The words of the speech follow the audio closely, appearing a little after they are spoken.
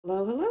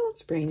Hello, hello,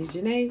 it's Brandi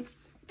Janei.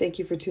 Thank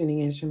you for tuning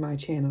in to my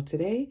channel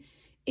today.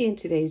 In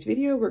today's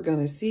video, we're going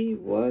to see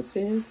what's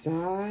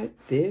inside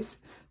this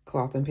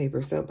cloth and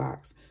paper soap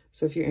box.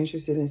 So if you're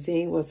interested in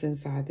seeing what's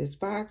inside this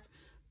box,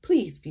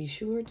 please be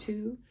sure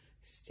to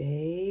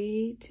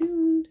stay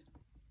tuned.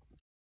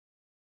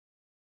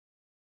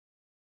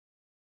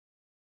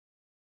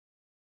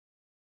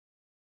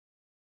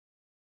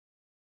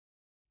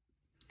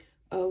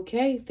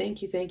 Okay,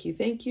 thank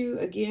you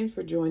again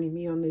for joining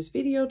me on this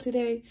video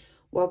today.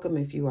 Welcome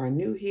if you are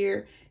new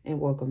here,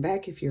 and welcome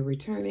back if you're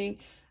returning.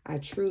 I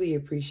truly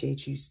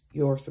appreciate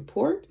your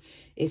support.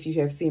 If you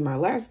have seen my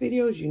last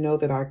videos, you know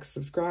that I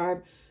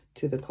subscribe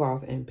to the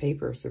cloth and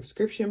paper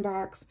subscription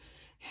box.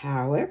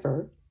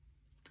 However,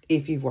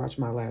 if you've watched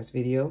my last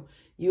video,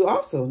 you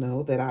also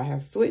know that I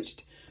have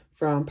switched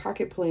from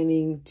pocket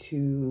planning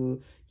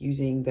to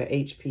using the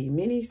HP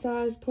mini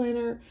size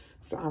planner.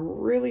 So I'm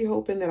really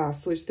hoping that I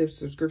switch the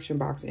subscription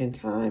box in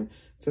time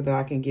so that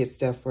I can get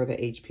stuff for the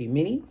HP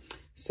mini.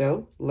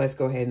 So let's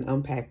go ahead and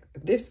unpack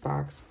this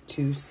box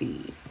to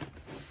see.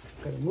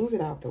 I'm gonna move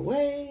it out the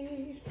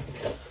way.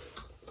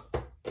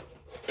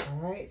 All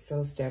right,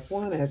 so step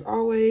one, as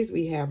always,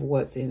 we have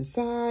what's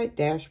inside: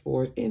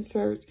 dashboard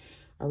inserts,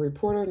 a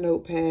reporter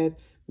notepad,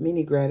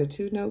 mini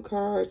gratitude note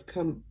cards,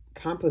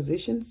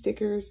 composition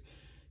stickers,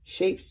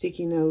 shape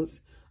sticky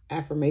notes,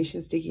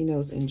 affirmation sticky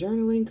notes, and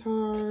journaling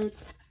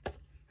cards.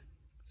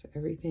 So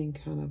everything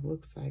kind of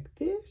looks like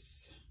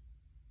this.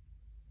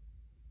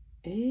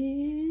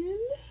 And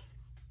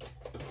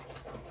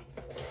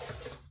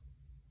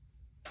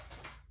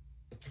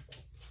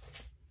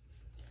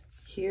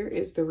here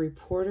is the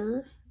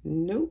reporter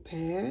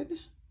notepad.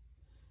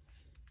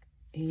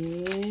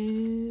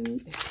 And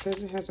it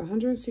says it has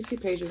 160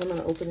 pages. I'm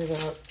going to open it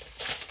up.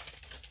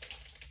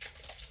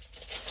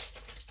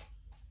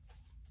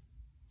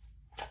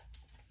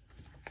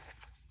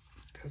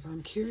 Because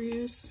I'm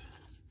curious.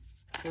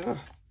 Ugh.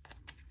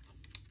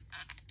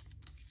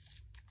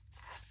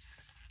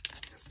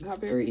 It's not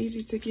very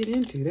easy to get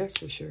into, that's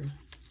for sure.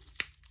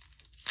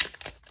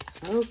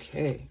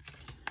 Okay.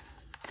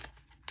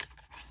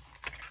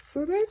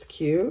 So that's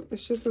cute.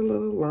 It's just a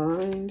little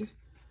lined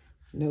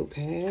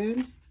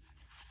notepad.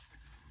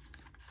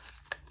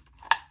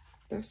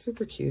 That's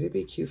super cute. It'd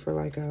be cute for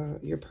like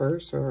your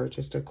purse or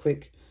just a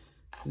quick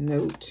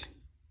note.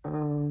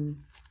 You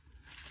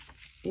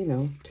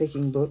know,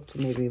 taking book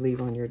to maybe leave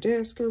on your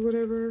desk or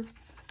whatever.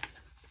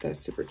 That's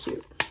super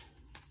cute.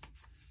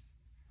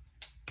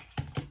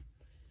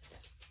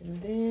 And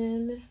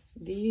then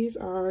these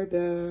are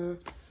the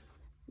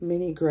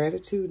mini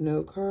gratitude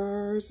note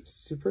cards.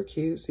 Super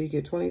cute. So you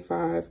get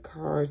 25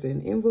 cards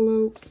in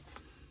envelopes.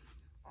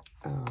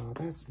 Oh,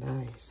 that's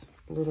nice.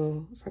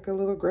 It's like a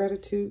little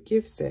gratitude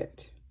gift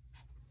set.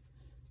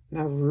 And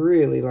I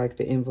really like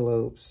the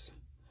envelopes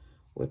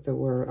with the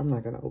word, I'm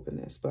not going to open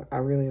this, but I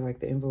really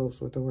like the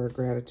envelopes with the word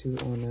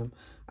gratitude on them.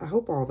 I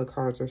hope all the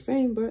cards are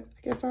same, but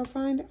I guess I'll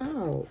find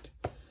out.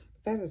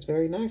 That is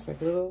very nice,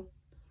 like little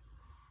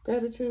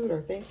gratitude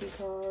or thank you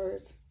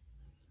cards.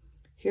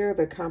 Here are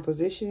the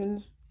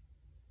composition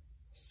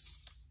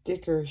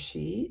sticker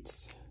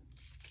sheets.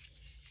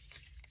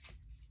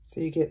 So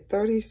you get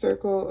 30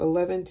 circle,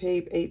 11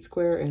 tape, 8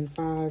 square, and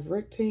 5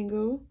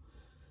 rectangle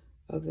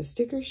of the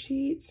sticker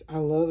sheets. I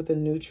love the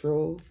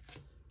neutral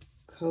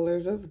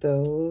colors of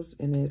those,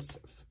 and it's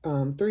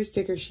 3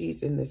 sticker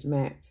sheets in this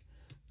matte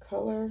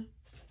color.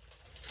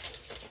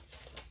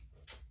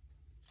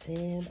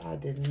 And I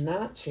did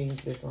not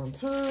change this on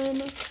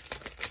time.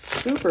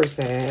 Super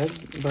sad,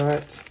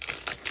 but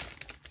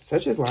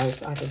such is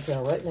life. I can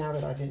tell right now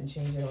that I didn't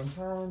change it on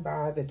time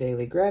by the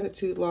daily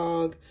gratitude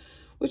log,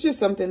 which is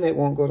something that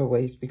won't go to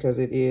waste because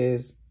it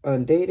is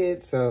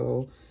undated.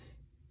 So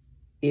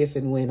if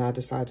and when I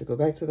decide to go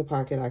back to the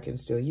pocket, I can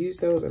still use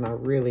those. And I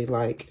really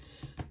like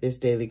this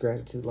daily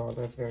gratitude log.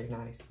 That's very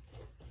nice.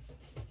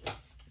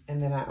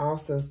 And then I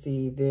also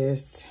see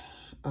this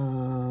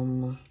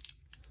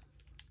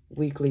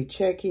weekly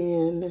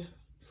check-in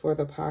for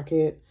the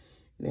pocket.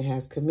 And it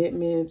has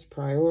commitments,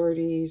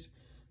 priorities,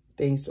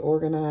 things to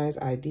organize,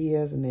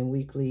 ideas, and then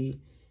weekly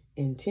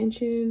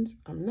intentions.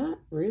 I'm not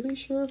really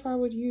sure if I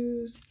would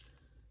use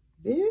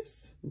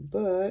this,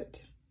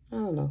 but I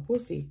don't know. We'll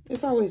see.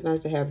 It's always nice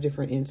to have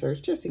different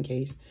inserts just in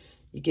case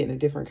you get in a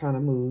different kind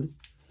of mood.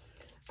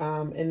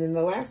 And then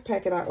the last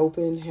packet I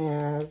opened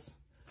has,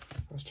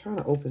 I was trying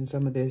to open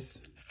some of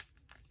this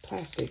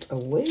plastic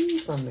away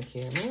from the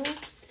camera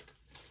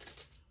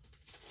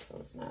so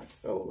it's not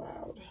so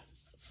loud.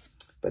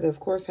 But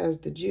of course has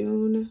the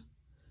June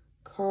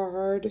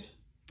card.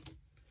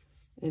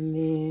 And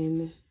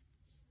then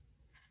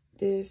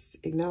this,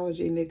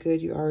 acknowledging the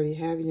good you already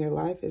have in your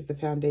life is the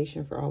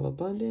foundation for all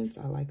abundance.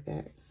 I like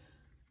that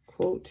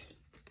quote.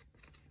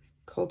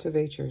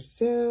 Cultivate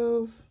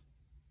yourself.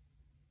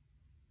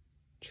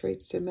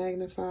 Traits to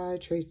magnify,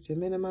 traits to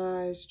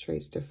minimize,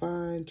 traits to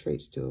find,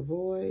 traits to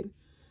avoid.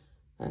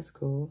 That's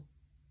cool.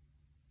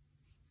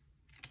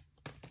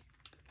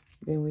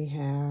 Then we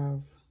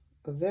have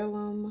a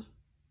vellum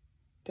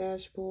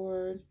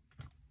dashboard.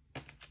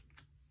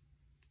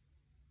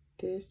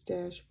 this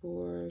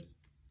dashboard.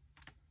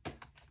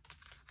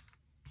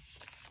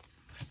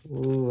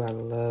 Ooh, I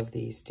love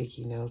these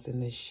sticky notes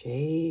and the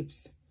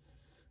shapes.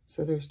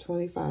 So there's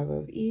 25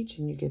 of each,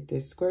 and you get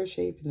this square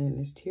shape and then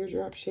this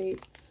teardrop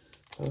shape.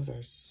 Those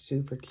are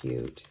super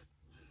cute.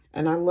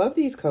 And I love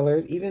these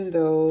colors, even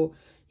though,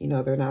 you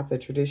know, they're not the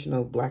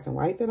traditional black and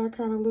white that I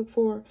kind of look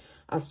for.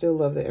 I still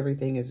love that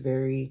everything is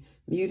very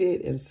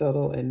muted and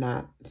subtle and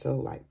not so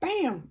like,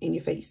 bam, in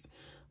your face.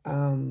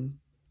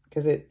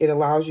 Because it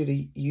allows you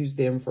to use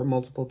them for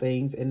multiple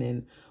things and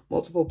then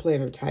multiple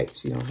planner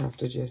types. You don't have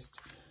to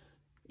just,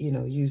 you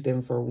know, use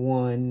them for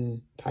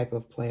one type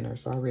of planner.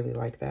 So I really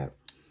like that.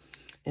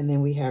 And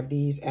then we have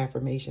these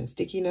affirmation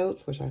sticky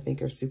notes, which I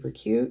think are super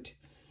cute.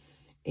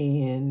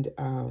 And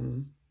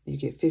you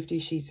get 50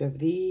 sheets of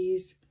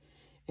these.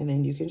 And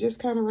then you can just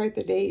kind of write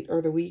the date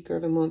or the week or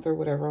the month or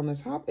whatever on the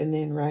top. And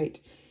then write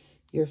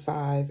your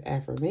 5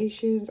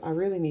 affirmations. I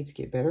really need to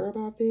get better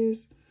about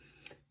this,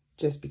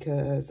 just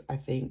because I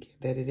think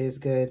that it is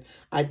good.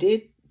 I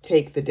did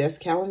take the desk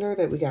calendar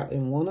that we got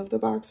in one of the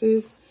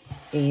boxes.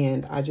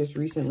 And I just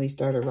recently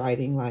started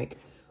writing like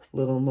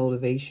little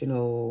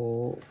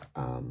motivational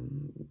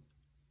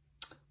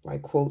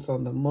like quotes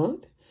on the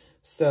month.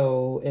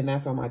 So, and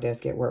that's on my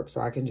desk at work.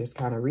 So I can just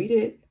kind of read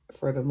it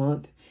for the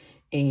month.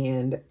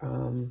 And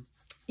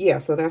yeah,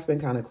 so that's been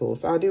kind of cool.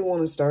 So I do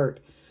want to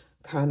start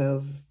kind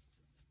of,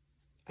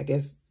 I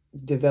guess,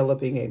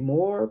 developing a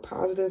more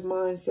positive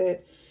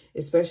mindset,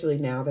 especially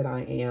now that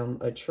I am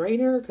a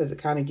trainer, because it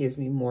kind of gives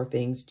me more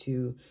things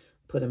to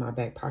put in my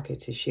back pocket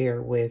to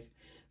share with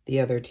the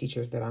other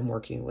teachers that I'm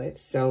working with.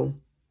 So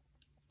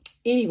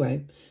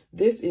anyway,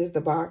 this is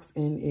the box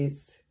in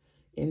its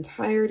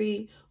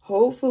entirety.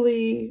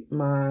 Hopefully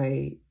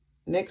my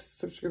next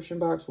subscription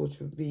box, which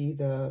would be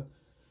the,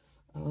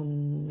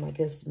 I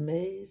guess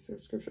May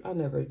subscription. I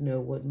never know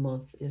what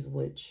month is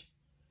which.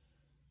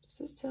 Does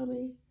this tell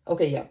me?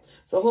 Okay, yeah.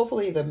 So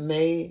hopefully the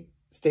May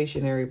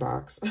stationery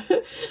box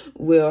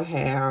will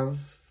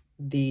have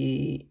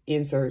the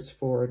inserts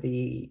for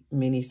the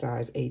mini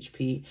size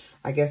HP.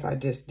 I guess I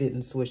just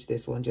didn't switch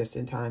this one just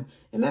in time,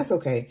 and that's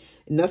okay.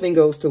 Nothing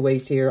goes to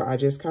waste here. I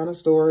just kind of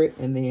store it,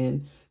 and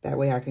then that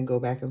way I can go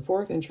back and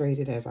forth and trade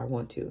it as I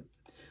want to.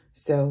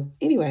 So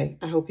anyway,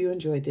 I hope you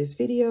enjoyed this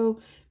video.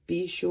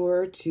 Be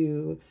sure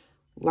to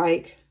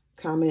like,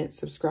 comment,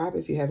 subscribe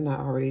if you have not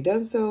already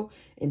done so,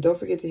 and don't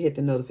forget to hit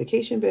the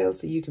notification bell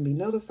so you can be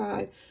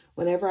notified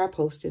whenever I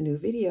post a new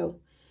video.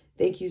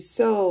 Thank you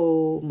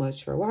so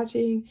much for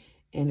watching.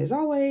 And as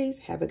always,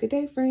 have a good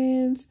day,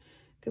 friends.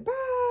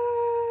 Goodbye.